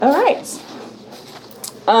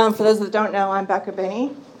For those that don't know, I'm Becca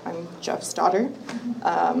Benny. I'm Jeff's daughter.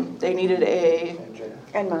 They needed a...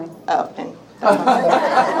 And mine. Oh, and...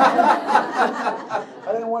 I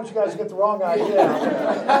didn't want you guys to get the wrong idea.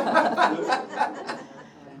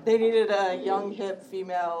 They needed a young, hip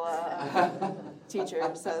female teacher,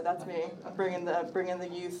 so that's me. I'm bringing the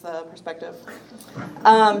youth perspective.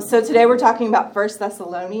 So today we're talking about 1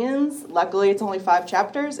 Thessalonians. Luckily, it's only 5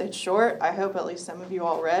 chapters. It's short. I hope at least some of you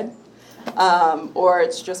all read. Or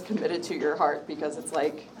it's just committed to your heart because it's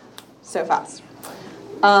like so fast.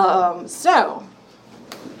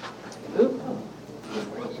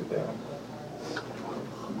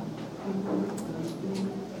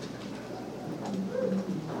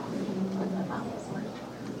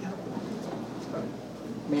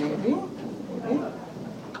 Maybe.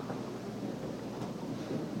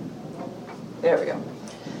 There we go.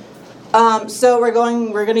 So we're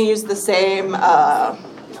going to use the same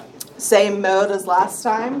mode as last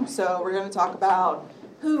time. So we're going to talk about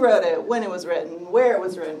who wrote it, when it was written, where it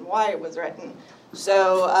was written, why it was written.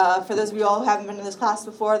 So for those of you all who haven't been in this class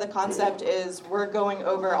before, the concept is we're going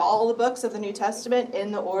over all the books of the New Testament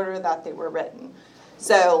in the order that they were written.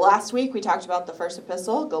 So last week we talked about the first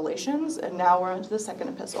epistle, Galatians, and now we're on to the second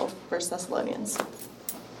epistle, 1 Thessalonians.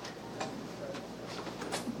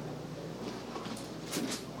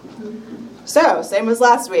 So, same as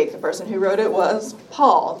last week, the person who wrote it was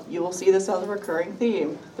Paul. You will see this as a recurring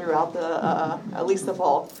theme throughout at least the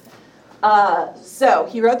fall. So,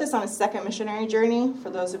 he wrote this on his second missionary journey. For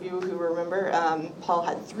those of you who remember, Paul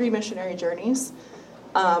had 3 missionary journeys.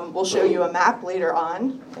 We'll show you a map later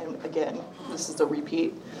on, and again, this is a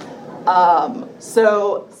repeat.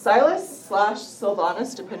 So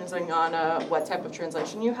Silas/Silvanus, depending on what type of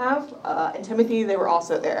translation you have, and Timothy, they were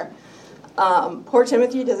also there. Poor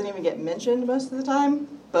Timothy doesn't even get mentioned most of the time,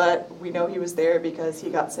 but we know he was there because he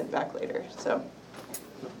got sent back later.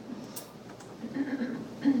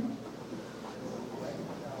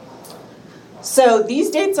 So these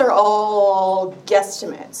dates are all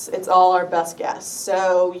guesstimates. It's all our best guess.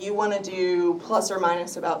 So you want to do plus or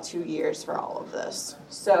minus about 2 years for all of this.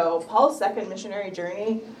 So Paul's second missionary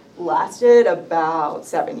journey lasted about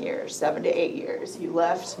 7 years, 7 to 8 years. He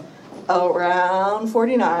left around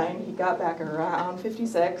 49. He got back around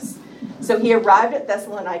 56. So he arrived at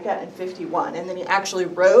Thessalonica in 51, and then he actually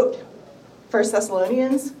wrote 1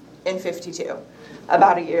 Thessalonians in 52,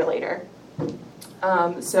 about a year later.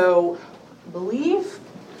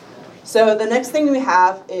 So the next thing we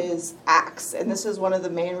have is Acts, and this is one of the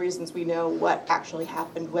main reasons we know what actually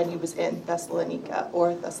happened when he was in Thessalonica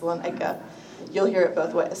or Thessalonica. You'll hear it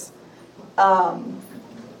both ways.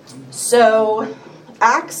 So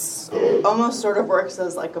Acts almost sort of works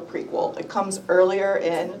as like a prequel. It comes earlier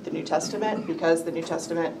in the New Testament because the New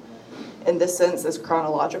Testament, in this sense, is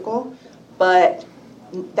chronological, but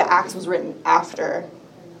the Acts was written after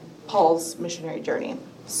Paul's missionary journey.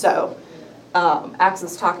 So Acts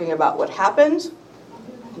is talking about what happened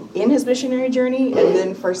in his missionary journey, and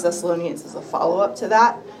then 1 Thessalonians is a follow-up to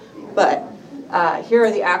that. But here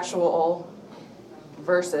are the actual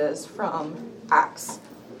verses from Acts.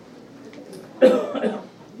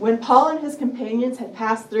 When Paul and his companions had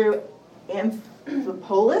passed through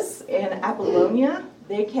Amphipolis and Apollonia,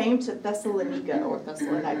 they came to Thessalonica,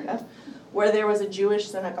 where there was a Jewish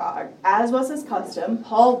synagogue. As was his custom,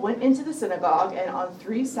 Paul went into the synagogue, and on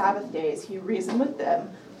 3 Sabbath days he reasoned with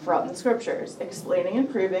them from the Scriptures, explaining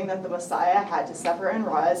and proving that the Messiah had to suffer and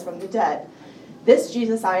rise from the dead. This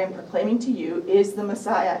Jesus I am proclaiming to you is the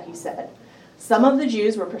Messiah, he said. Some of the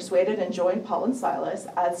Jews were persuaded and joined Paul and Silas,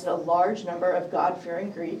 as did a large number of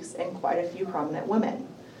God-fearing Greeks and quite a few prominent women.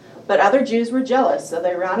 But other Jews were jealous, so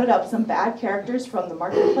they rounded up some bad characters from the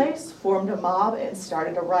marketplace, formed a mob, and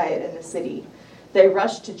started a riot in the city. They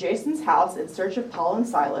rushed to Jason's house in search of Paul and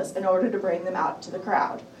Silas in order to bring them out to the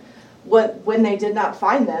crowd. When they did not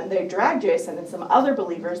find them, they dragged Jason and some other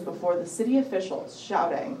believers before the city officials,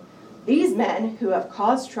 shouting, "These men who have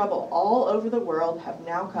caused trouble all over the world have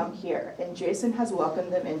now come here, and Jason has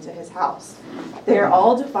welcomed them into his house. They are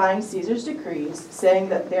all defying Caesar's decrees, saying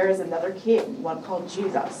that there is another king, one called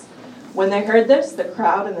Jesus." When they heard this, the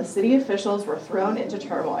crowd and the city officials were thrown into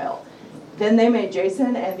turmoil. Then they made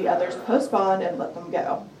Jason and the others post bond and let them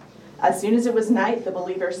go. As soon as it was night, the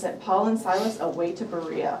believers sent Paul and Silas away to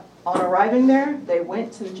Berea. On arriving there, they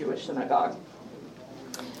went to the Jewish synagogue.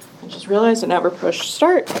 I just realized I never pushed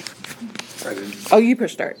start. Oh, you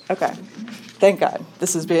pushed start. Okay. Thank God.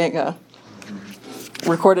 This is being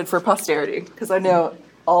recorded for posterity, because I know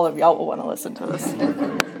all of y'all will want to listen to this.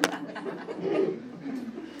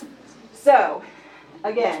 So,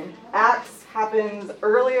 again, Acts happens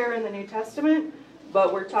earlier in the New Testament,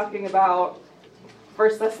 but we're talking about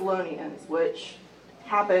First Thessalonians, which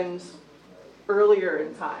happened earlier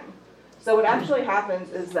in time. So what actually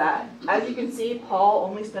happens is that, as you can see, Paul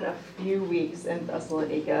only spent a few weeks in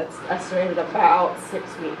Thessalonica. It's estimated about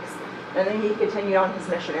 6 weeks. And then he continued on his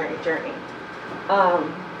missionary journey.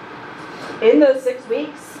 In those 6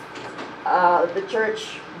 weeks, the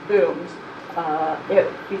church boomed.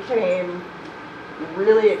 It became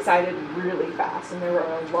really excited really fast, and there were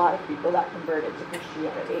a lot of people that converted to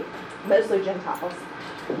Christianity, mostly Gentiles.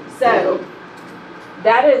 So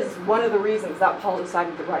that is one of the reasons that Paul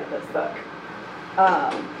decided to write this book.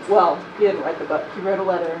 Well, he didn't write the book. He wrote a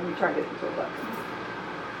letter and he turned it into a book.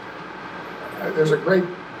 There's a great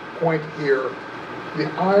point here.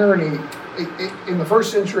 The irony, in the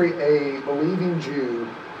first century, a believing Jew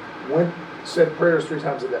said prayers 3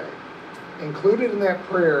 times a day. Included in that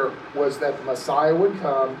prayer was that the Messiah would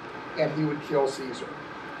come and he would kill Caesar.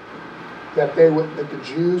 That the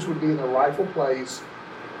Jews would be in the rightful place,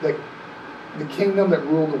 the kingdom that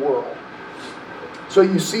ruled the world. So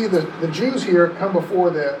you see the Jews here come before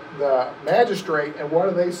the magistrate, and what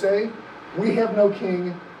do they say? We have no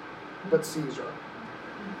king but Caesar.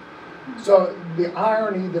 So the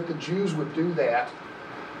irony that the Jews would do that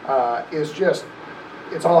is just,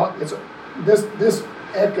 this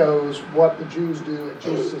echoes what the Jews do at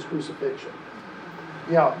Jesus' crucifixion.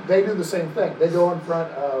 You know, they do the same thing. They go in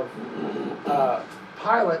front of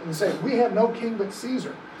Pilate and say, we have no king but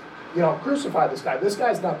Caesar. You know, crucify this guy. This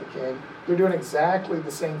guy's not the king. They're doing exactly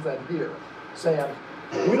the same thing here, saying,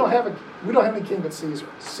 we don't have any king but Caesar.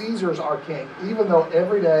 Caesar's our king, even though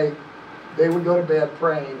every day they would go to bed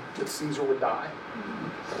praying that Caesar would die.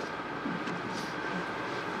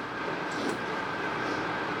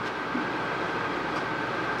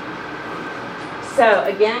 So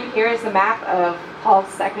again, here is the map of Paul's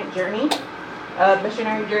second journey,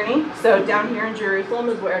 missionary journey. So down here in Jerusalem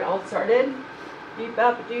is where it all started. Deep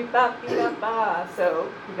up, deep up, deep up.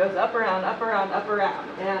 So he goes up, around, up, around, up, around.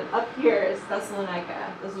 And up here is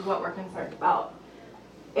Thessalonica. This is what we're concerned about.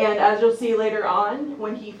 And as you'll see later on,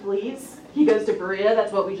 when he flees, he goes to Berea.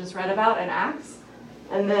 That's what we just read about in Acts.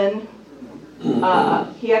 And then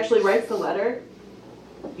he actually writes the letter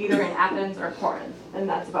either in Athens or Corinth. And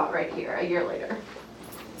that's about right here, a year later.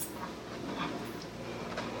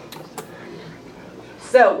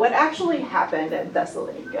 So what actually happened in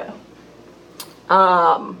Thessalonica?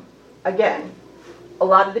 Again, a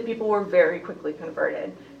lot of the people were very quickly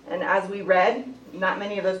converted. And as we read, not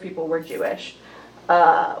many of those people were Jewish.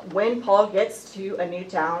 When Paul gets to a new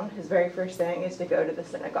town, his very first thing is to go to the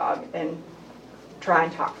synagogue and try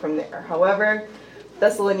and talk from there. However,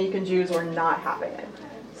 Thessalonican Jews were not having it.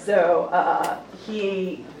 So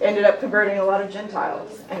he ended up converting a lot of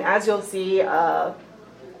Gentiles. And as you'll see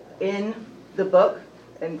in the book,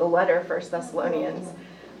 in the letter, 1 Thessalonians,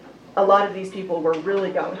 a lot of these people were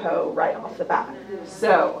really gung-ho right off the bat.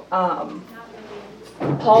 So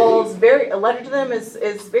Paul's letter to them is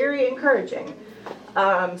very encouraging.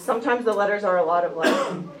 Sometimes the letters are a lot of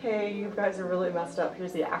like, hey, you guys are really messed up.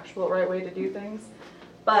 Here's the actual right way to do things.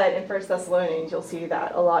 But in 1 Thessalonians, you'll see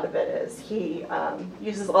that a lot of it is he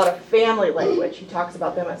uses a lot of family language. He talks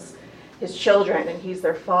about them as his children, and he's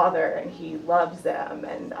their father, and he loves them,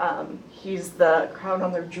 and he's the crown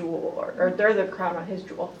on their jewel, or they're the crown on his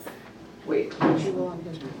jewel. Wait. Jewel on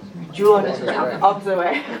his jewel. Jewel on his jewel. Opposite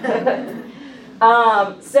way.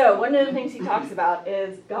 So one of the things he talks about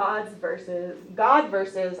is God versus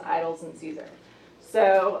idols and Caesar.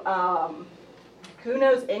 So who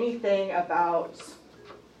knows anything about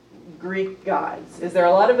Greek gods? Is there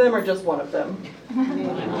a lot of them or just one of them?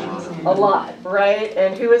 A lot, right?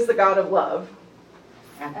 And who is the god of love?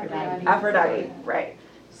 Aphrodite, right.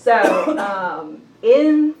 So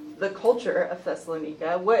in the culture of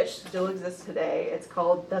Thessalonica, which still exists today, it's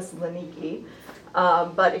called Thessaloniki.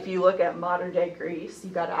 But if you look at modern day Greece,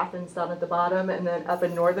 you've got Athens down at the bottom, and then up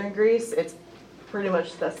in northern Greece, it's pretty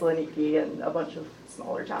much Thessaloniki and a bunch of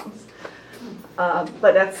smaller towns.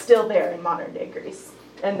 But that's still there in modern day Greece.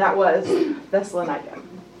 And that was Thessalonica.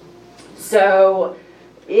 So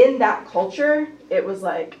in that culture, it was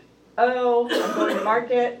like, oh, I'm going to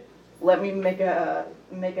market, let me make a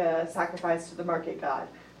sacrifice to the market god.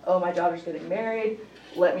 Oh, my daughter's getting married,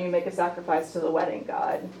 let me make a sacrifice to the wedding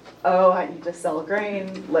god. Oh, I need to sell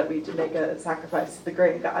grain, let me make a sacrifice to the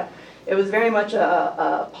grain god. It was very much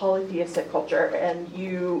a polytheistic culture, and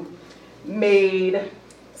you made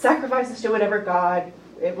sacrifices to whatever god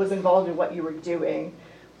it was involved in what you were doing.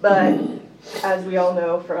 But as we all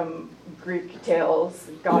know from Greek tales,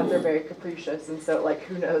 gods are very capricious, and so like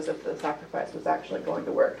who knows if the sacrifice was actually going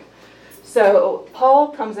to work. So Paul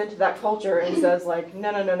comes into that culture and says, like,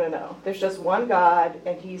 no. There's just one God,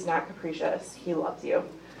 and he's not capricious. He loves you.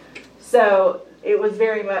 So it was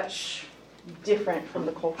very much different from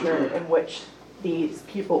the culture in which these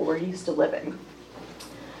people were used to living.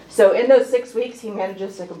 So in those 6 weeks, he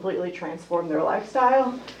manages to completely transform their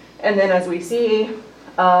lifestyle. And then as we see,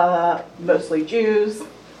 mostly Jews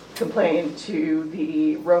complain to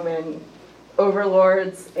the Roman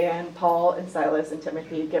overlords, and Paul and Silas and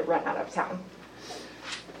Timothy get run out of town.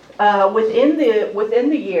 Within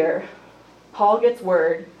the year, Paul gets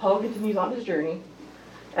word, Paul continues on his journey,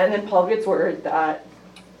 and then Paul gets word that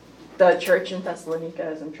the church in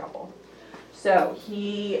Thessalonica is in trouble. So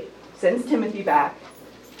he sends Timothy back,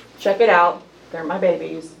 check it out, they're my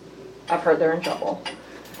babies, I've heard they're in trouble.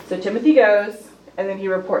 So Timothy goes, and then he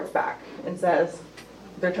reports back and says,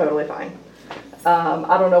 they're totally fine.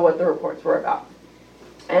 I don't know what the reports were about.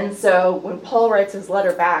 And so when Paul writes his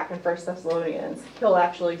letter back in 1 Thessalonians, he'll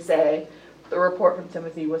actually say, the report from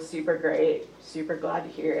Timothy was super great, super glad to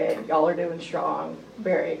hear it, y'all are doing strong,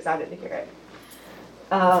 very excited to hear it.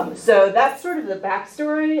 So that's sort of the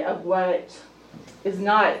backstory of what is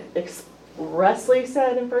not expressly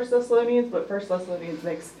said in 1 Thessalonians, but 1 Thessalonians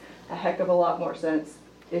makes a heck of a lot more sense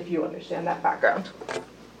if you understand that background.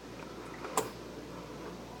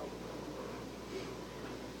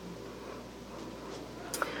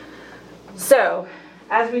 So,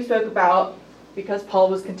 as we spoke about, because Paul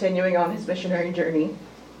was continuing on his missionary journey,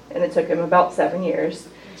 and it took him about 7 years,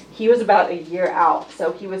 he was about a year out,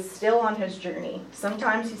 so he was still on his journey.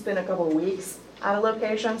 Sometimes he spent a couple of weeks at a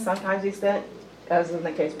location, sometimes he spent, as in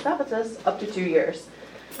the case with Ephesus, up to 2 years.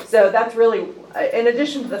 So that's really, in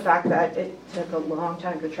addition to the fact that it took a long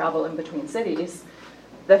time to travel in between cities,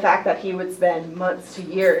 the fact that he would spend months to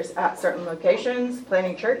years at certain locations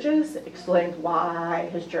planning churches explains why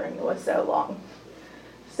his journey was so long.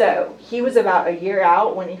 So he was about a year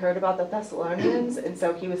out when he heard about the Thessalonians, and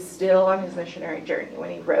so he was still on his missionary journey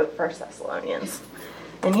when he wrote 1 Thessalonians.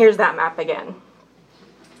 And here's that map again.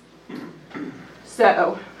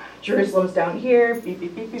 So Jerusalem's down here, beep,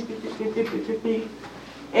 beep, beep, beep, beep, beep, beep, beep, beep, beep, beep.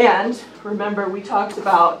 And remember, we talked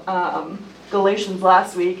about Galatians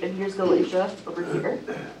last week, and here's Galatia over here.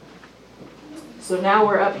 So now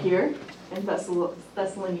we're up here in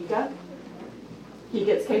Thessalonica. He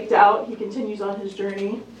gets kicked out, he continues on his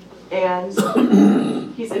journey, and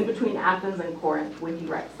he's in between Athens and Corinth when he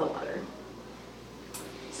writes the letter.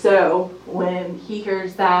 So when he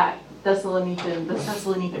hears that the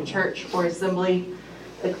Thessalonican church or assembly,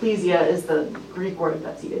 ecclesia is the Greek word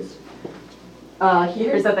that's used. He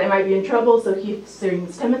hears that they might be in trouble, so he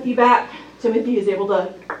sends Timothy back. Timothy is able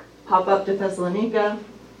to pop up to Thessalonica.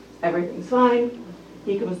 Everything's fine.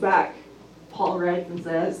 He comes back. Paul writes and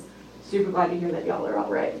says, super glad to hear that y'all are all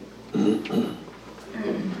right. And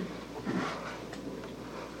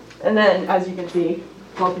then, as you can see,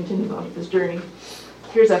 Paul continues on with his journey.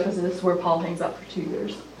 Here's Ephesus, where Paul hangs out for 2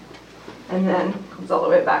 years. And then comes all the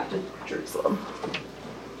way back to Jerusalem.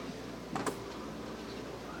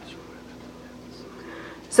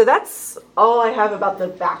 So that's all I have about the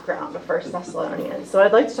background of 1 Thessalonians. So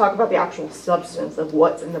I'd like to talk about the actual substance of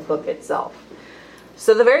what's in the book itself.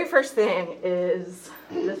 So the very first thing is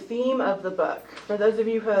the theme of the book. For those of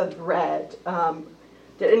you who have read,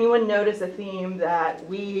 did anyone notice a theme that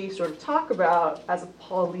we sort of talk about as a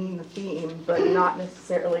Pauline theme, but not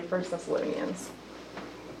necessarily 1 Thessalonians?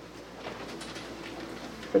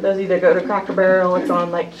 For those of you that go to Cracker Barrel, it's on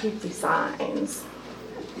like cutesy signs.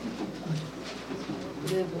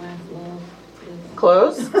 Live, laugh, love.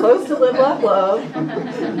 Close to live, laugh, love.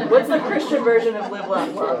 What's the Christian version of live,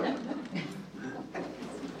 laugh, love?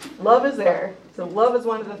 Love is there. So love is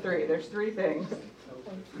one of the three. There's three things.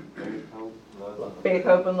 Faith,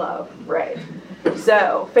 hope, and love. Right.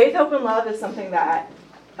 So faith, hope, and love is something that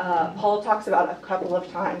Paul talks about a couple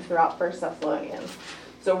of times throughout 1 Thessalonians.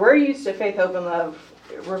 So we're used to faith, hope, and love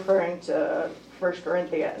referring to 1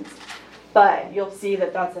 Corinthians. But you'll see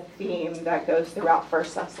that that's a theme that goes throughout 1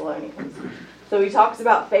 Thessalonians. So he talks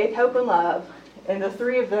about faith, hope, and love, and the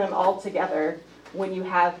three of them all together, when you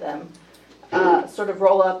have them, sort of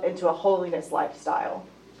roll up into a holiness lifestyle.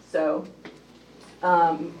 So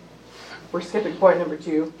we're skipping point number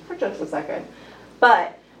 2 for just a second.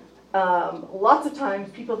 But lots of times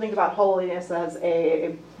people think about holiness as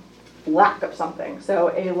a lack of something.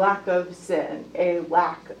 So a lack of sin, a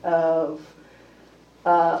lack of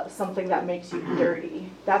something that makes you dirty.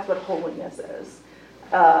 That's what holiness is.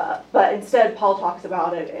 But instead, Paul talks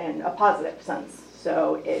about it in a positive sense.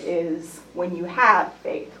 So it is when you have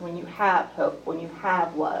faith, when you have hope, when you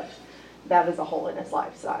have love, that is a holiness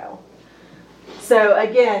lifestyle. So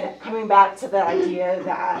again, coming back to the idea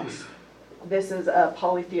that this is a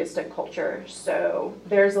polytheistic culture, so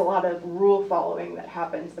there's a lot of rule following that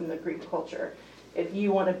happens in the Greek culture. If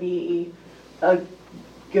you want to be a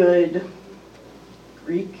good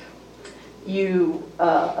Greek, you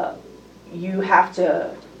have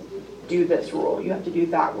to do this rule, you have to do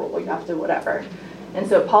that rule, you have to whatever. And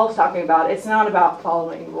so Paul's talking about, it's not about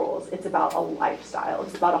following rules, it's about a lifestyle,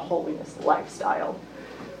 it's about a holiness lifestyle.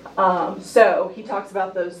 So he talks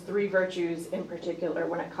about those 3 virtues in particular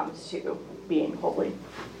when it comes to being holy.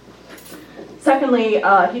 Secondly,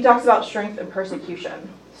 he talks about strength and persecution.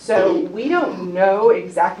 So we don't know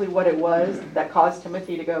exactly what it was that caused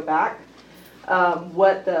Timothy to go back,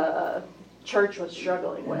 what the church was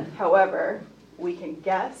struggling with. However, we can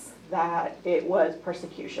guess that it was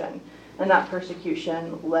persecution, and that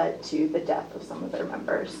persecution led to the death of some of their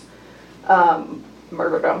members,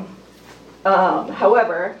 martyrdom.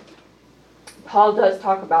 However, Paul does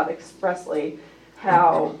talk about expressly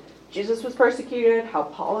how Jesus was persecuted, how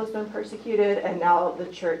Paul has been persecuted, and now the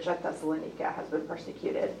church at Thessalonica has been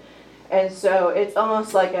persecuted. And so it's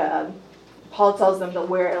almost like Paul tells them to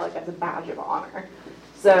wear it like as a badge of honor.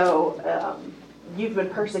 So you've been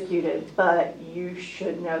persecuted, but you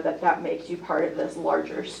should know that that makes you part of this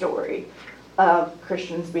larger story of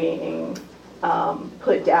Christians being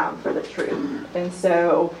put down for the truth. And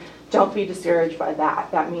so don't be discouraged by that.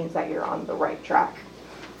 That means that you're on the right track.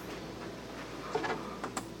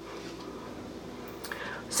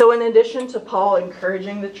 So in addition to Paul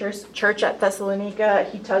encouraging the church at Thessalonica,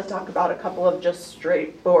 he does talk about a couple of just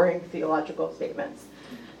straight, boring theological statements.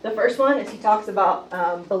 The first one is he talks about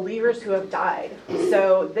believers who have died.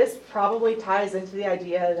 So this probably ties into the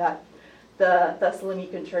idea that the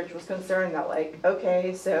Thessalonican church was concerned that, like,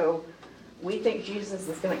 okay, so we think Jesus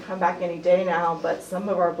is going to come back any day now, but some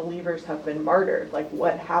of our believers have been martyred. Like,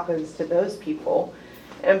 what happens to those people?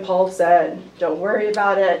 And Paul said, don't worry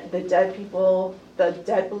about it. The dead people, the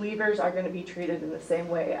dead believers are going to be treated in the same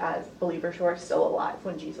way as believers who are still alive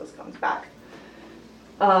when Jesus comes back.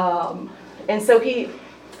 And so he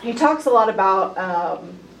talks a lot about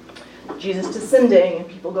Jesus descending and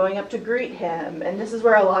people going up to greet him. And this is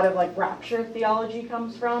where a lot of like rapture theology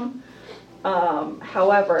comes from.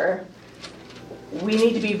 However, we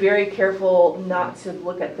need to be very careful not to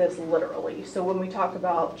look at this literally. So when we talk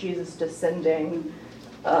about Jesus descending,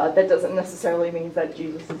 that doesn't necessarily mean that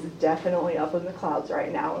Jesus is definitely up in the clouds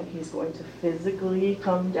right now and he's going to physically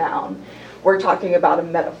come down. We're talking about a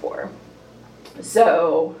metaphor.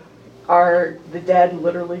 So are the dead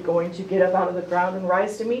literally going to get up out of the ground and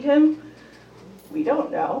rise to meet him? We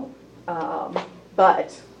don't know.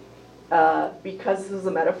 But because this is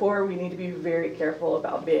a metaphor, we need to be very careful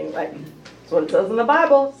about being like, that's what it says in the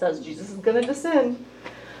Bible. It says Jesus is going to descend.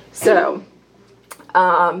 So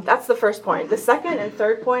that's the first point. The second and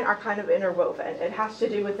third point are kind of interwoven. It has to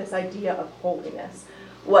do with this idea of holiness,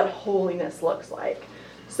 what holiness looks like.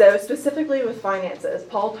 So specifically with finances,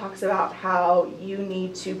 Paul talks about how you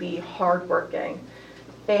need to be hardworking.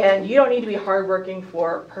 And you don't need to be hardworking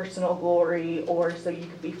for personal glory or so you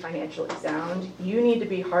can be financially sound. You need to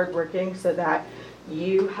be hardworking so that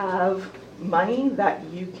you have money that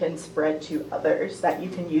you can spread to others, that you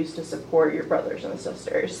can use to support your brothers and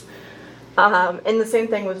sisters. And the same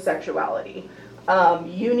thing with sexuality.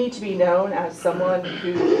 You need to be known as someone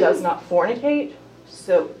who does not fornicate.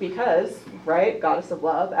 So because, right, goddess of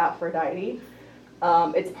love, Aphrodite,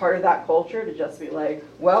 it's part of that culture to just be like,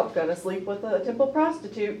 well, gonna sleep with a temple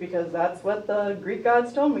prostitute because that's what the Greek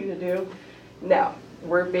gods told me to do. No,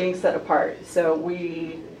 we're being set apart. So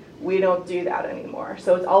we don't do that anymore.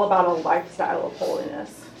 So it's all about a lifestyle of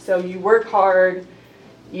holiness. So you work hard,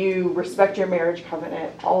 you respect your marriage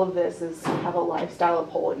covenant. All of this is have a lifestyle of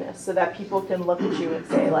holiness so that people can look at you and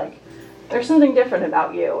say, like, there's something different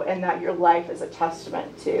about you, and that your life is a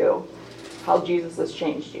testament to how Jesus has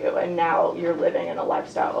changed you, and now you're living in a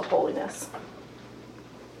lifestyle of holiness.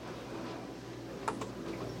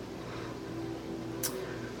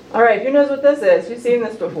 All right, who knows what this is? Who's seen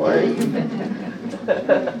this before?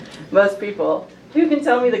 Most people. Who can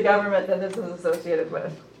tell me the government that this is associated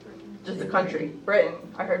with? Just a country. Britain.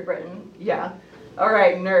 I heard Britain. Yeah. All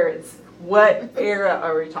right, nerds. What era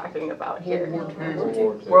are we talking about here?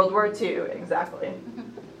 World War II, exactly.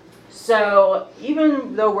 So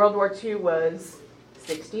even though World War II was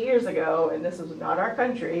 60 years ago, and this was not our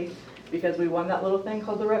country, because we won that little thing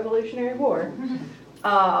called the Revolutionary War,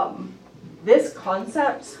 this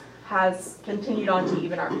concept has continued on to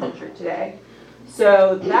even our culture today.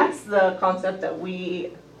 So that's the concept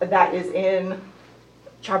that is in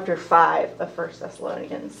chapter 5 of 1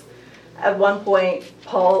 Thessalonians. At one point,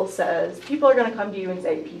 Paul says, people are going to come to you and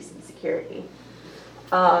say peace and security.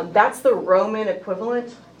 That's the Roman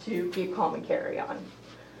equivalent to keep calm and carry on.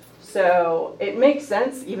 So it makes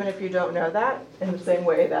sense, even if you don't know that, in the same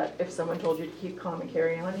way that if someone told you to keep calm and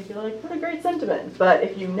carry on, you'd be like, what a great sentiment. But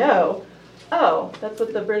if you know, oh, that's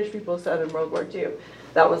what the British people said in World War II,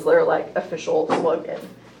 that was their like official slogan,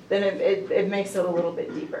 then it makes it a little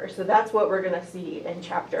bit deeper. So that's what we're going to see in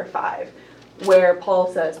chapter 5, where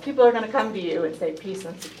Paul says people are going to come to you and say peace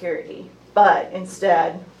and security, but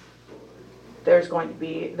instead there's going to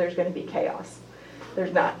be chaos.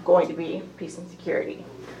 There's not going to be peace and security.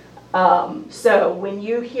 So when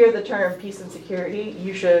you hear the term peace and security,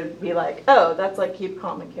 you should be like, oh, that's like keep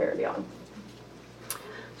calm and carry on.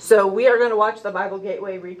 So we are going to watch the Bible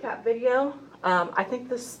Gateway recap video. I think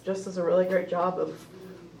this just does a really great job of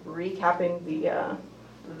recapping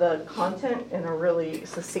the content in a really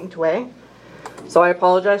succinct way. So I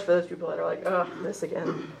apologize for those people that are like, oh, this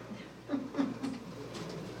again.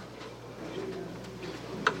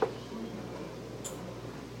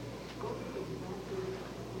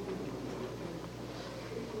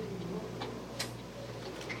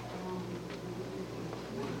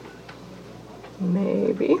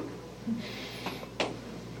 Maybe.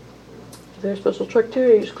 Is there a special trick to it,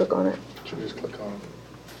 or you just click on it? Should we just click on it?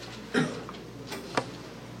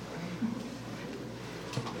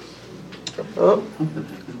 Oh,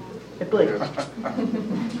 it blinked.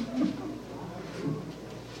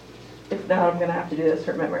 If not, I'm going to have to do this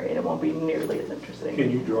for memory, and it won't be nearly as interesting.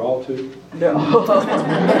 Can you draw too? No.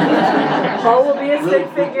 Paul will be a stick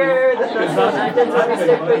figure. The Thessalonians will be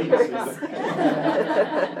stick figures.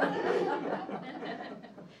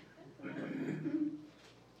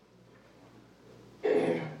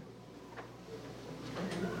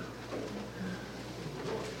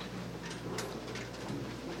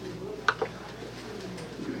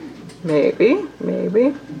 Maybe.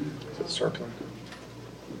 Is it circling?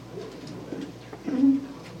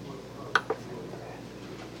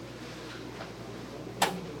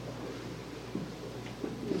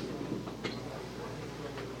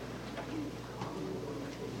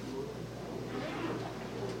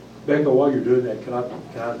 Becca, while you're doing that, can I?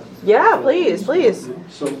 Yeah, please.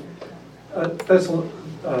 So,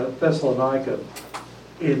 Thessalonica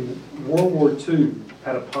in World War II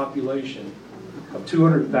had a population of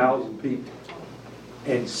 200,000 people,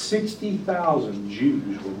 and 60,000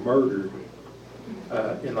 Jews were murdered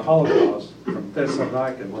in the Holocaust from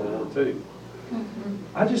Thessalonica in World War II.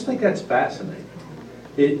 I just think that's fascinating.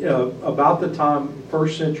 About the time,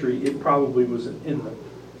 first century, it probably was in the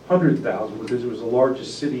 100,000 because it was the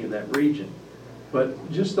largest city in that region.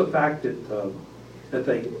 But just the fact that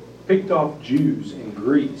they picked off Jews in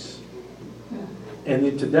Greece, and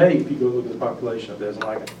then today, if you go look at the population of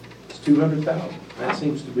Thessalonica, it's 200,000. That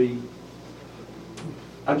seems to be,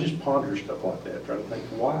 I just ponder stuff like that, try to think,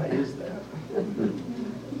 why is that?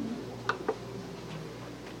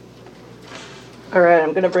 All right,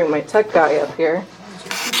 I'm going to bring my tech guy up here.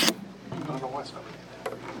 I don't know what's up.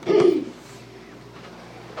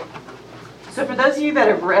 So for those of you that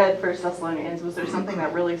have read 1 Thessalonians, was there something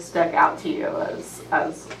that really stuck out to you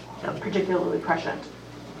as particularly prescient?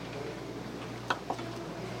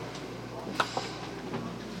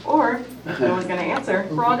 Or, if no one's going to answer,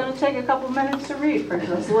 we're all going to take a couple minutes to read 1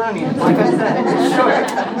 Thessalonians. Like I said, it's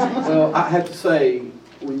short. Well, I have to say,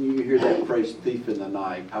 when you hear that phrase, thief in the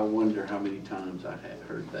night, I wonder how many times I had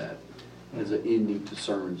heard that as an ending to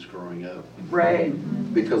sermons growing up. Right.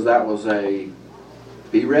 Because that was a,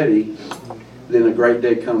 be ready, then a great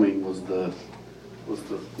day coming was the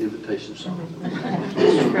invitation song.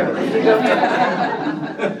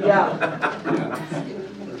 Yeah.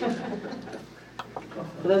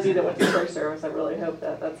 For those of you that went to first service, I really hope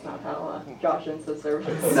that that's not how Josh ends the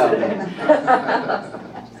service today.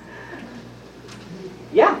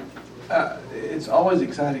 Yeah. It's always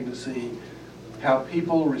exciting to see how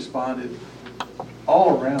people responded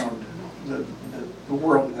all around the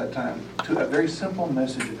world at that time to a very simple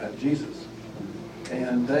message about Jesus.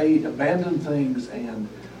 And they abandoned things and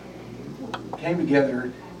came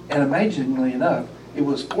together, and amazingly enough, it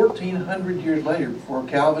was 1,400 years later before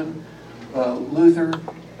Calvin, Luther,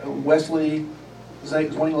 Wesley,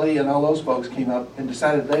 Zwingli, and all those folks came up and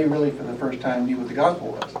decided they really, for the first time, knew what the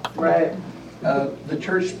gospel was. Right. The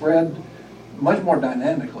church spread much more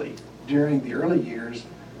dynamically during the early years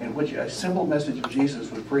in which a simple message of Jesus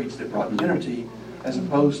was preached that brought unity as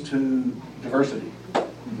opposed to diversity.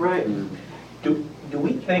 Right. Do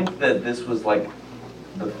we think that this was like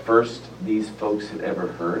the first these folks had ever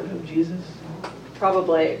heard of Jesus?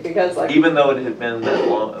 Probably, because like... Even though it had been that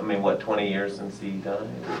long, I mean, what, 20 years since he died?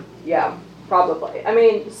 Yeah, probably. I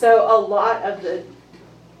mean, so a lot of the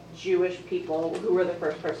Jewish people who were the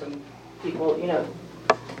first person people,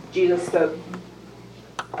 Jesus spoke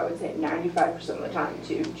I would say 95% of the time,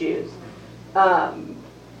 to Jews.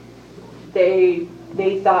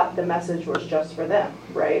 They thought the message was just for them,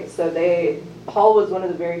 right? So Paul was one of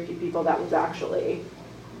the very few people that was actually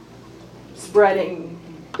spreading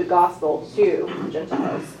the gospel to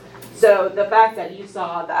Gentiles. So the fact that you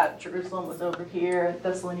saw that Jerusalem was over here,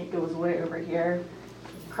 Thessalonica was way over here,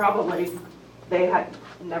 probably they had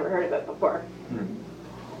never heard of it before.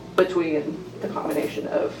 Between the combination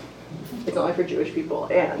of it's only for Jewish people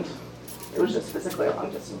and it was just physically a long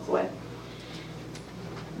distance away.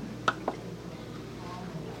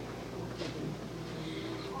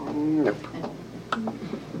 Yep.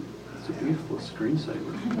 It's a beautiful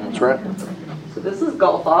screensaver. That's right. So this is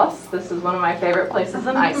Gullfoss. This is one of my favorite places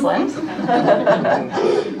in Iceland.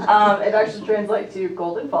 It actually translates to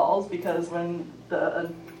Golden Falls because when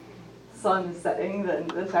the sun is setting, then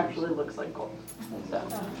this actually looks like gold. So,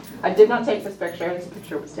 I did not take this picture. This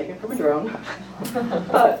picture was taken from a drone,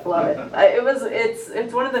 but love it.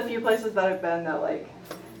 It's one of the few places that I've been that like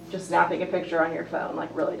just snapping a picture on your phone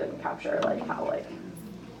like really didn't capture like how like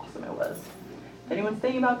awesome it was. If anyone's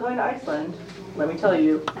thinking about going to Iceland, let me tell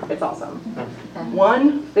you, it's awesome.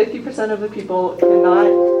 50% of the people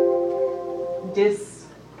cannot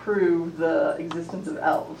disprove the existence of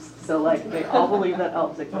elves. So like they all believe that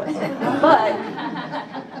elves exist. But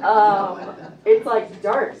it's like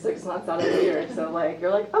dark 6 months out of the year. So like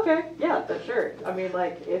you're like, okay, yeah, that's sure. I mean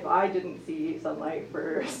like if I didn't see sunlight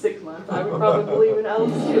for 6 months, I would probably believe in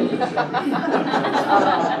elves too.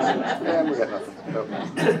 Yeah, we got nothing. Nope.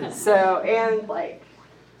 So, and like,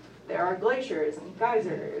 there are glaciers and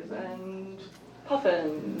geysers and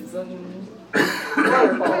puffins and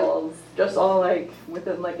waterfalls, just all like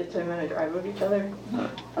within like a 10-minute drive of each other.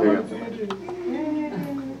 I There you love go. it.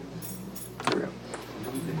 There we go.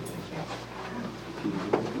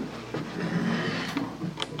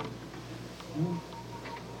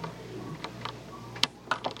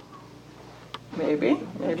 Maybe.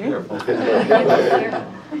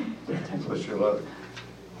 What's your letter?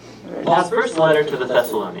 Paul's first letter to the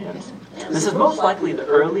Thessalonians. This is most likely the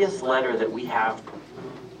earliest letter that we have.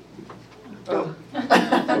 It's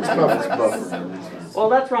buffer. Well,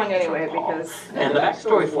 that's wrong anyway because And the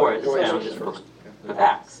backstory for it is found in the book of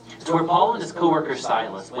Acts. It's where Paul and his co-worker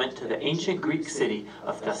Silas went to the ancient Greek city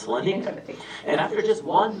of Thessalonica. And after just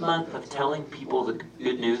 1 month of telling people the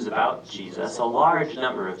good news about Jesus, a large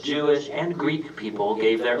number of Jewish and Greek people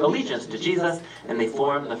gave their allegiance to Jesus, and they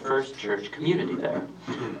formed the first church community there.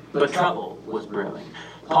 But trouble was brewing.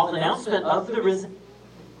 Paul's announcement of the risen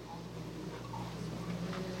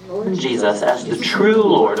Jesus as the true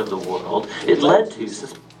Lord of the world, it led to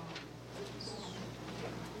suspicion.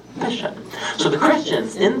 So the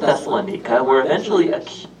Christians in Thessalonica were eventually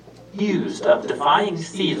accused of defying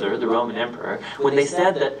Caesar, the Roman emperor, when they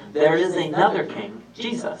said that there is another king,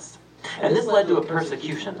 Jesus. And this led to a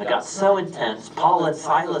persecution that got so intense, Paul and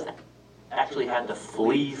Silas actually had to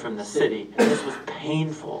flee from the city. And this was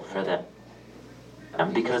painful for them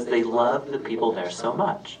because they loved the people there so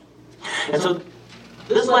much. And so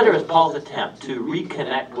this letter is Paul's attempt to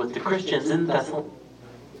reconnect with the Christians in Thessalonica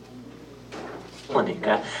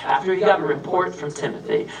after he got a report from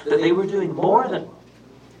Timothy that they were doing more than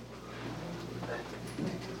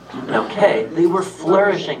okay, they were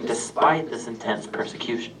flourishing despite this intense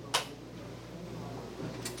persecution.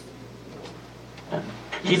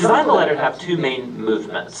 He designed the letter to have two main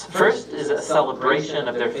movements. First is a celebration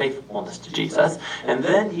of their faithfulness to Jesus, and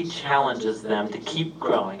then he challenges them to keep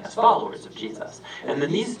growing as followers of Jesus. And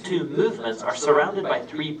then these two movements are surrounded by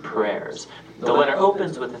three prayers. The letter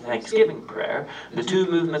opens with a thanksgiving prayer, the two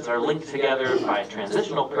movements are linked together by a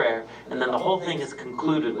transitional prayer, and then the whole thing is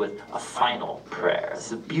concluded with a final prayer.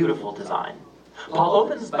 It's a beautiful design. Paul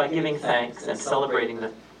opens by giving thanks and celebrating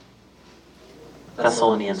the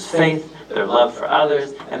Thessalonians' faith, their love for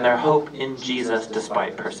others, and their hope in Jesus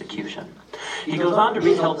despite persecution. He goes on to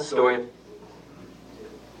retell the story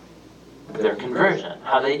of their conversion,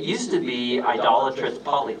 how they used to be idolatrous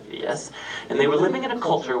polytheists, and they were living in a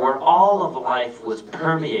culture where all of life was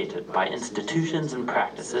permeated by institutions and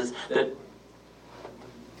practices that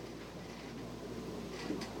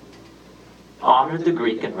honored the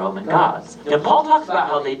Greek and Roman gods. And Paul talks about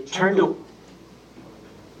how they turned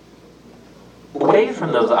away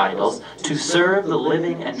from those idols to serve the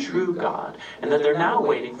living and true God, and that they're now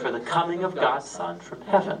waiting for the coming of God's Son from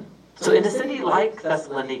heaven. So in a city like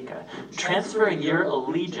Thessalonica, transferring your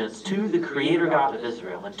allegiance to the Creator God of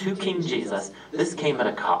Israel and to King Jesus, this came at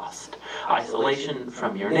a cost. Isolation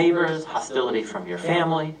from your neighbors, hostility from your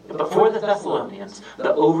family, but for the Thessalonians,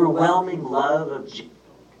 the overwhelming love of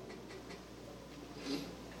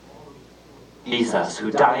Jesus,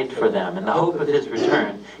 who died for them, and the hope of his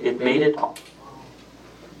return, it made it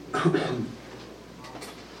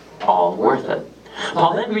all worth it.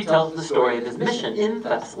 Paul then retells the story of his mission in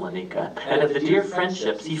Thessalonica and of the dear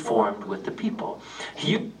friendships he formed with the people.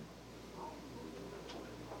 He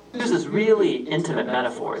uses really intimate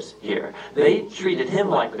metaphors here. They treated him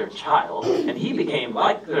like their child, and he became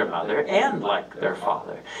like their mother and like their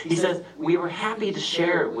father. He says, "We were happy to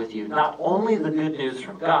share with you not only the good news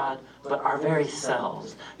from God, but our very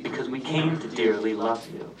selves, because we came to dearly love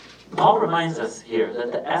you." Paul reminds us here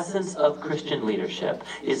that the essence of Christian leadership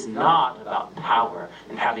is not about power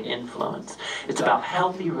and having influence. It's about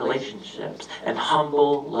healthy relationships and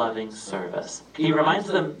humble, loving service. He reminds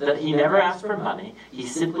them that he never asked for money. He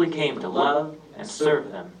simply came to love and serve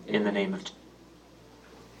them in the name of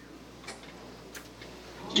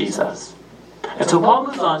Jesus. And so Paul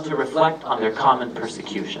moves on to reflect on their common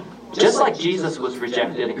persecution. Just like Jesus was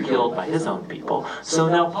rejected and killed by his own people, so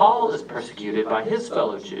now Paul is persecuted by his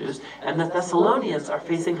fellow Jews, and the Thessalonians are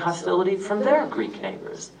facing hostility from their Greek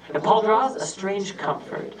neighbors. And Paul draws a strange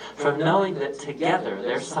comfort from knowing that together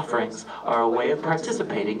their sufferings are a way of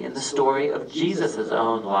participating in the story of Jesus'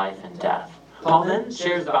 own life and death. Paul then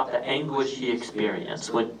shares about the anguish he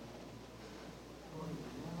experienced when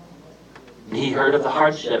he heard of the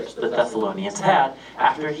hardships the Thessalonians had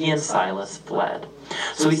after he and Silas fled.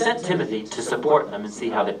 So he sent Timothy to support them and see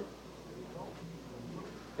how they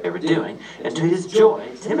were doing. And to his joy,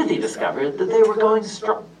 Timothy discovered that they were going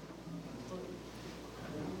strong.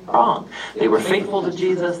 They were faithful to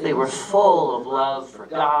Jesus, they were full of love for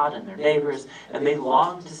God and their neighbors, and they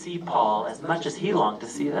longed to see Paul as much as he longed to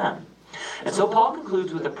see them. And so Paul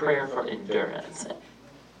concludes with a prayer for endurance.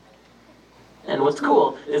 And what's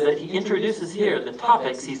cool is that he introduces here the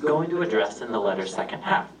topics he's going to address in the letter's second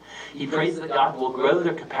half. He prays that God will grow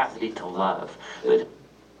their capacity to love, that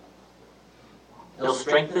he'll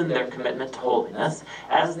strengthen their commitment to holiness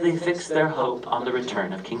as they fix their hope on the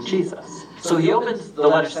return of King Jesus. So he opens the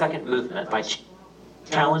letter's second movement by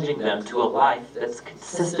challenging them to a life that's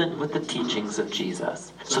consistent with the teachings of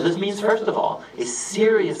Jesus. So this means, first of all, a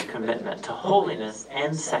serious commitment to holiness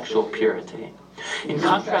and sexual purity. In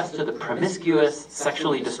contrast to the promiscuous,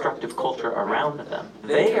 sexually destructive culture around them,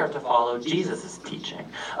 they are to follow Jesus' teaching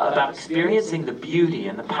about experiencing the beauty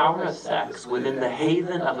and the power of sex within the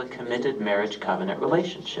haven of a committed marriage covenant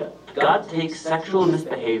relationship. God takes sexual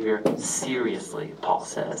misbehavior seriously, Paul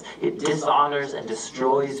says. It dishonors and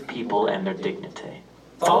destroys people and their dignity.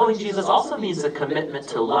 Following Jesus also means a commitment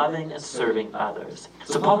to loving and serving others.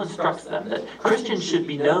 So Paul instructs them that Christians should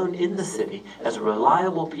be known in the city as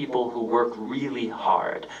reliable people who work really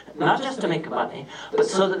hard, not just to make money, but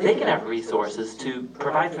so that they can have resources to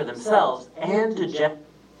provide for themselves and to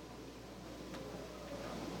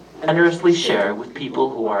generously share with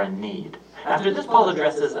people who are in need. After this, Paul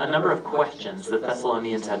addresses a number of questions the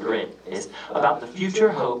Thessalonians had raised about the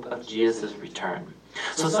future hope of Jesus' return.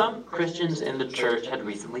 So some Christians in the church had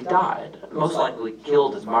recently died, most likely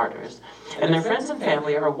killed as martyrs, and their friends and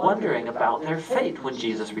family are wondering about their fate when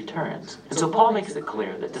Jesus returns. And so Paul makes it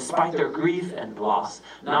clear that despite their grief and loss,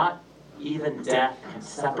 not even death can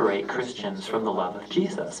separate Christians from the love of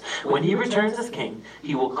Jesus. When he returns as king,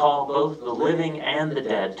 he will call both the living and the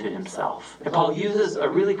dead to himself. And Paul uses a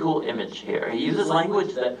really cool image here. He uses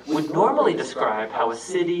language that would normally describe how a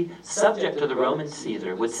city subject to the Roman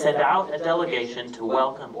Caesar would send out a delegation to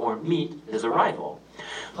welcome or meet his arrival.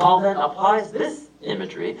 Paul then applies this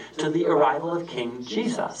imagery to the arrival of King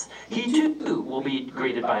Jesus. He too will be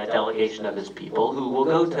greeted by a delegation of his people who will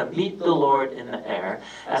go to meet the Lord in the air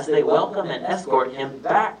as they welcome and escort him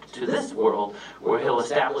back to this world where he'll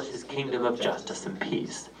establish his kingdom of justice and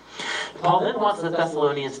peace. Paul then wants the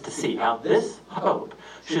Thessalonians to see how this hope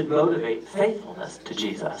should motivate faithfulness to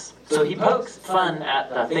Jesus. So he pokes fun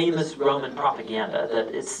at the famous Roman propaganda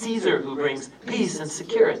that it's Caesar who brings peace and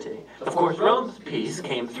security. Of course, Rome's peace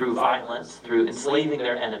came through violence, through enslaving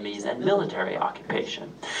their enemies and military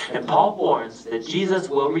occupation. And Paul warns that Jesus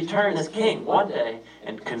will return as king one day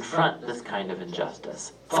and confront this kind of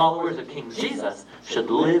injustice. Followers of King Jesus should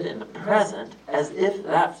live in the present as if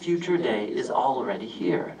that future day is already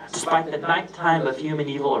here. Despite the nighttime of human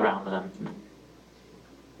evil around them,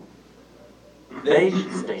 they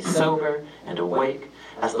should stay sober and awake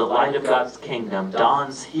as the light of God's kingdom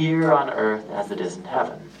dawns here on earth as it is in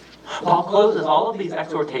heaven. Paul closes all of these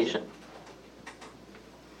exhortations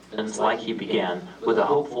like he began, with a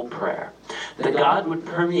hopeful prayer that God would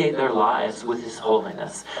permeate their lives with his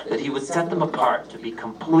holiness, that he would set them apart to be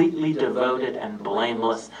completely devoted and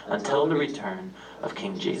blameless until the return of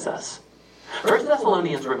King Jesus. 1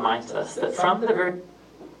 Thessalonians reminds us that from the very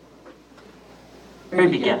very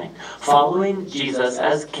beginning, following Jesus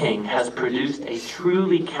as king has produced a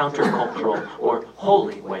truly countercultural or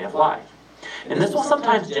holy way of life. And this will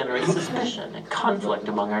sometimes generate suspicion and conflict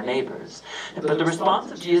among our neighbors. But the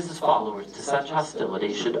response of Jesus' followers to such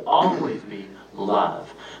hostility should always be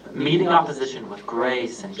love, meeting opposition with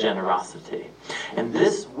grace and generosity. And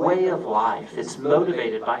this way of life is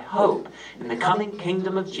motivated by hope in the coming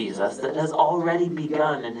kingdom of Jesus that has already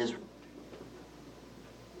begun in his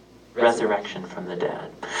resurrection from the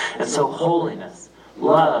dead. And so holiness,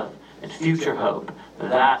 love, and future hope,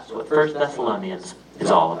 that's what 1 Thessalonians is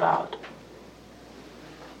all about.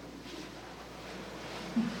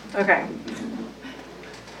 Okay.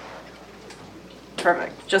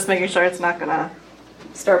 Perfect. Just making sure it's not gonna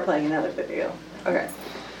start playing another video. Okay.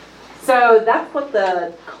 So that's what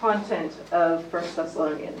the content of 1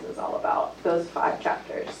 Thessalonians is all about, those 5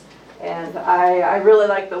 chapters. And I really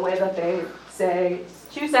like the way that they say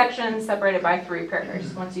 2 sections separated by 3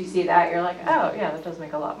 prayers. Once you see that, you're like, oh yeah, that does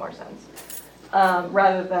make a lot more sense.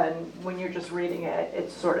 Rather than when you're just reading it,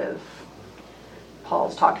 it's sort of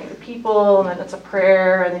Paul's talking to people, and then it's a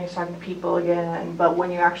prayer, and then he's talking to people again. But when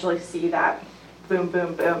you actually see that boom,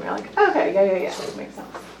 boom, boom, you're like, okay, yeah, it makes sense.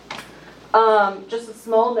 Just a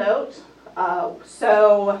small note.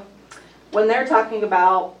 So when they're talking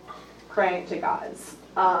about praying to gods,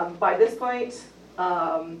 by this point,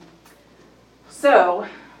 so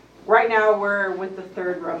right now we're with the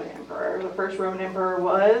 3rd Roman emperor. The first Roman emperor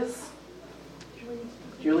was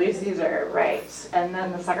Julius Caesar, right. And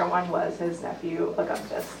then the second one was his nephew,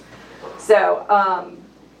 Augustus. So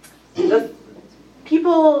the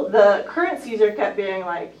current Caesar kept being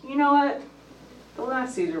like, you know what? The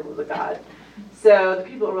last Caesar was a god. So the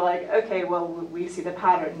people were like, okay, well, we see the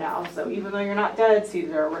pattern now. So even though you're not dead,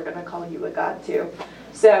 Caesar, we're going to call you a god too.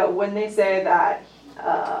 So when they say that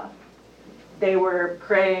they were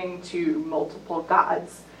praying to multiple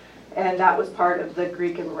gods, and that was part of the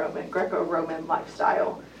Greek and Greco-Roman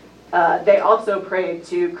lifestyle. They also prayed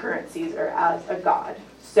to current Caesar as a god.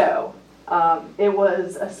 So it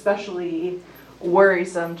was especially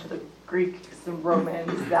worrisome to the Greeks and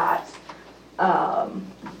Romans that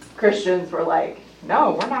Christians were like,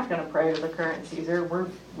 no, we're not going to pray to the current Caesar.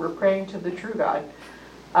 We're praying to the true God.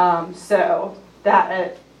 So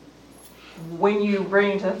that when you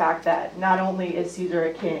bring into the fact that not only is Caesar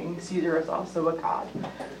a king, Caesar is also a god.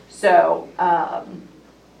 So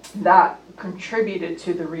that contributed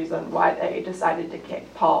to the reason why they decided to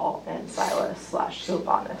kick Paul and Silas /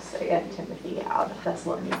 Silvanus and Timothy out of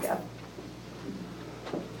Thessalonica.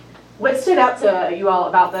 What stood out to you all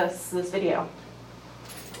about this video?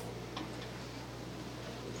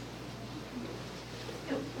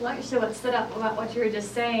 So what stood up about what you were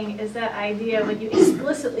just saying is that idea when you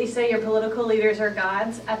explicitly say your political leaders are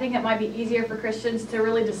gods. I think it might be easier for Christians to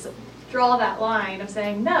really just draw that line of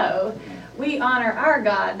saying, no, we honor our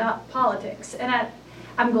God, not politics. And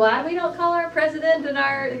I'm glad we don't call our president and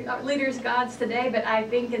our leaders gods today, but I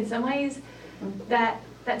think in some ways that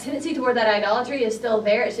tendency toward that idolatry is still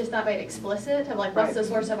there. It's just not made explicit of like, what's the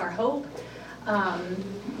source of our hope?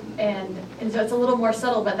 And so it's a little more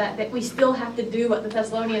subtle, but that we still have to do what the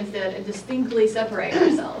Thessalonians did and distinctly separate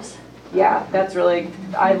ourselves. Yeah, that's really,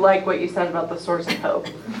 I like what you said about the source of hope.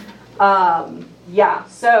 Yeah,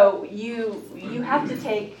 so you have to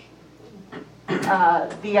take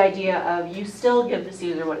the idea of you still give to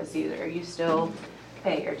Caesar what is Caesar. You still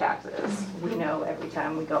pay your taxes. We know every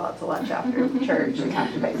time we go out to lunch after church, we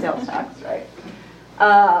have to pay sales tax, right?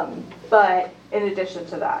 But in addition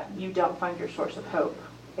to that, you don't find your source of hope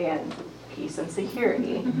and peace and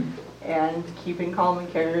security and keeping calm and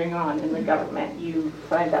carrying on in the government. You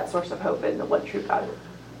find that source of hope in the one true God.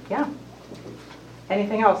 Yeah.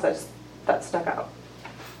 Anything else that stuck out?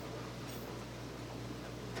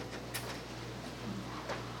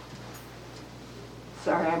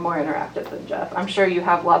 Sorry, I'm more interactive than Jeff. I'm sure you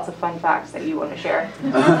have lots of fun facts that you want to share.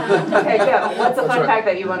 Okay, go. What's a fun fact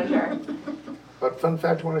that you want to share? What fun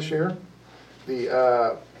fact you want to share?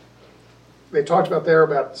 They talked about there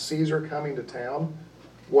about Caesar coming to town.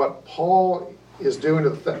 What Paul is doing to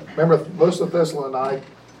remember most of the Thessalonians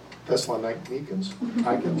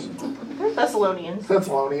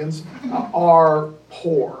are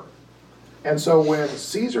poor. And so when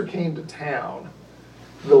Caesar came to town,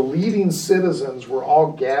 the leading citizens were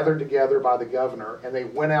all gathered together by the governor, and they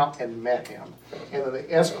went out and met him. And then they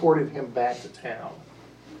escorted him back to town.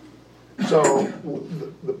 So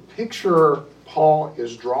the picture Paul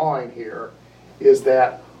is drawing here is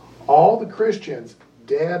that all the Christians,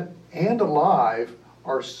 dead and alive,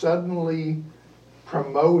 are suddenly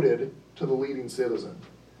promoted to the leading citizen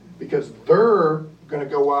because they're going to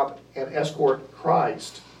go up and escort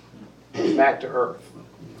Christ back to earth.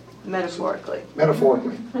 Metaphorically.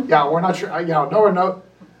 Metaphorically. Yeah, we're not sure, no one knows.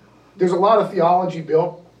 There's a lot of theology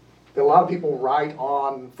built, that a lot of people write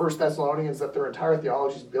on 1 Thessalonians that their entire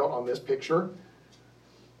theology is built on this picture.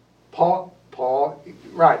 Paul,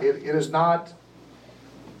 right, it is not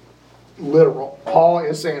literal. Paul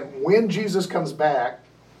is saying when Jesus comes back,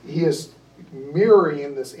 he is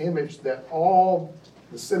mirroring this image that all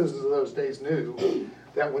the citizens of those days knew,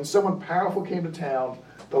 that when someone powerful came to town,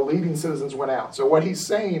 the leading citizens went out. So what he's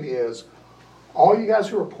saying is, all you guys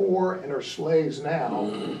who are poor and are slaves now,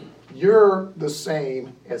 you're the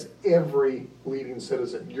same as every leading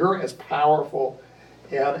citizen. You're as powerful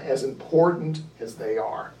and as important as they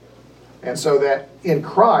are. And so that in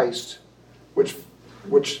Christ, which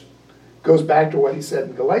goes back to what he said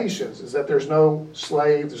in Galatians, is that there's no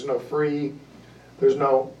slave, there's no free, there's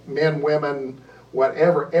no men, women,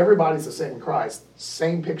 whatever. Everybody's the same in Christ.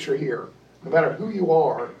 Same picture here. No matter who you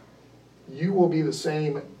are, you will be the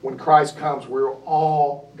same when Christ comes. We'll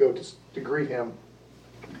all go to greet him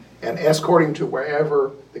and escort him to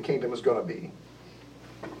wherever the kingdom is going to be.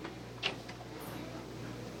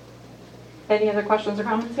 Any other questions or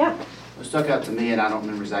comments? Yeah. What stuck out to me, and I don't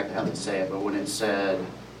remember exactly how they say it, but when it said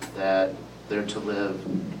that they're to live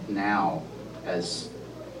now as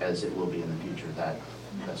it will be in the future, that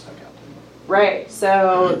stuck out to me. Right.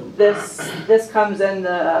 So this comes in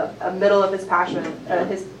the middle of his passion,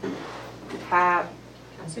 his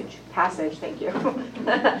passage. Thank you.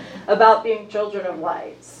 About being children of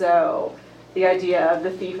light. So the idea of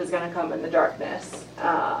the thief is going to come in the darkness,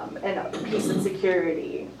 and peace and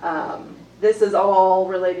security. This is all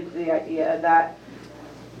related to the idea that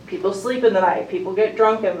people sleep in the night, people get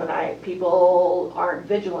drunk in the night, people aren't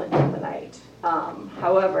vigilant in the night.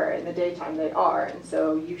 However, in the daytime they are, and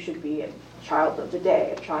so you should be a child of the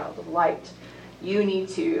day, a child of light. You need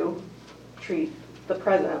to treat the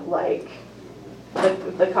present like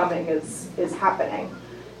the coming is happening,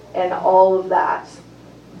 and all of that.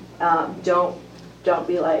 Don't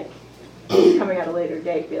be like, he's coming at a later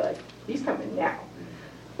date. Be like, he's coming now.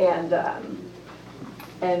 And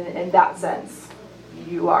in that sense,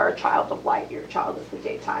 you are a child of light. You're a child of the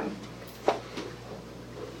daytime. I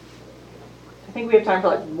think we have time for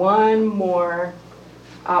like one more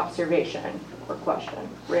observation or question.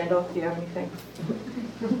 Randall, do you have anything?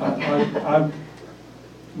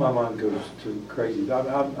 My mind goes to crazy.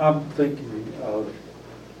 I'm thinking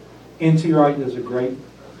N.T. Wright does a great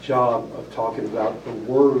job of talking about the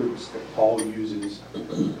words that Paul uses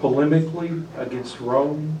polemically against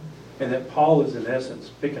Rome, and that Paul is in essence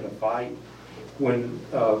picking a fight when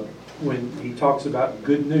he talks about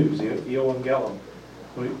good news, Evangelium.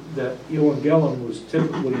 The Evangelium was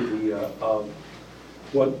typically the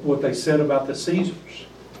what they said about the Caesars.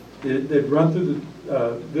 They'd run through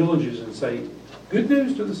the villages and say, "Good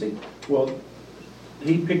news to the Caesars." Well,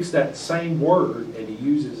 he picks that same word and he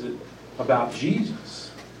uses it about Jesus.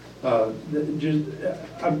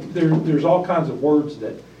 There's all kinds of words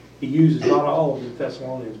that he uses, not all of the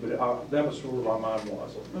Thessalonians, but that was where my mind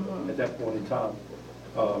was at that point in time.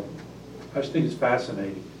 I just think it's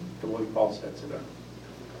fascinating the way Paul sets it up.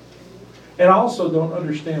 And I also don't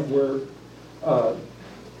understand where,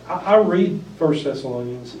 I read 1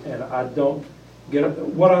 Thessalonians and I don't get it.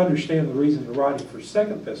 What I understand the reason they're writing for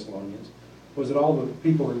 2 Thessalonians was that all the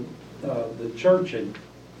people in the church had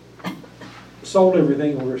sold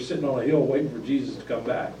everything and we were sitting on a hill waiting for Jesus to come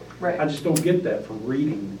back. Right. I just don't get that from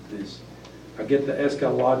reading this. I get the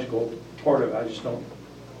eschatological part of it. I just don't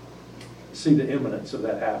see the imminence of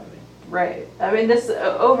that happening. Right. I mean, this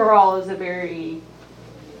overall is a very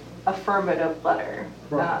affirmative letter.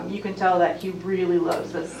 Right. You can tell that he really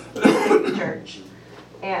loves this church.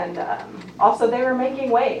 And also they were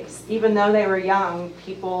making waves. Even though they were young,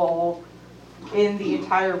 people in the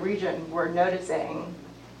entire region were noticing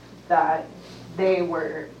that they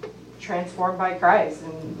were transformed by Christ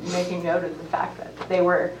and making note of the fact that they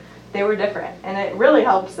were different. And it really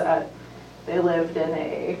helps that they lived in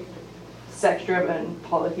a sex-driven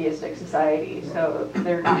polytheistic society. So if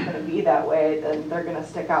they're not going to be that way, then they're going to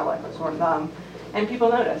stick out like a sore thumb. And people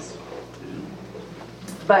notice.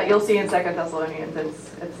 But you'll see in 2 Thessalonians,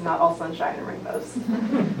 it's not all sunshine and rainbows.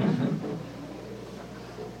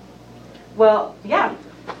 Well, yeah.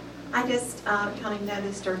 I just kind of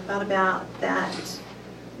noticed or thought about that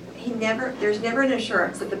there's never an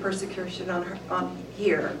assurance that the persecution on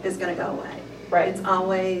here is going to go away. Right. It's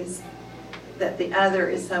always that the other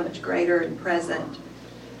is so much greater and present.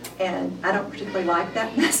 And I don't particularly like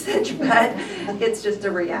that message, but it's just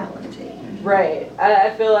a reality. Right.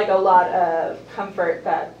 I feel like a lot of comfort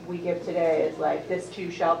that we give today is like, this too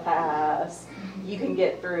shall pass. you can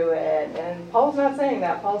get through it. And Paul's not saying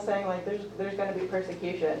that. Paul's saying like there's going to be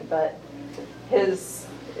persecution, but his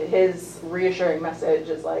reassuring message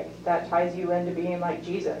is like that ties you into being like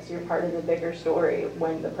Jesus. You're part of the bigger story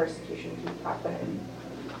when the persecution keeps happening.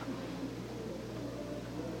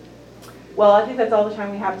 Well, I think that's all the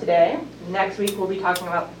time we have today. Next week we'll be talking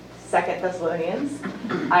about 2 Thessalonians.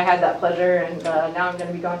 I had that pleasure, and now I'm going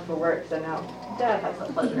to be gone for work, so now Dad has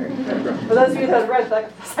that pleasure. For those of you that have read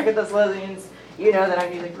 2 Thessalonians, you know that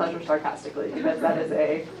I'm using pleasure sarcastically, because that is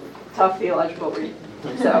a tough theological read.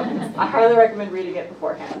 So I highly recommend reading it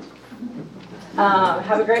beforehand.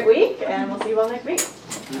 Have a great week, and we'll see you all next week.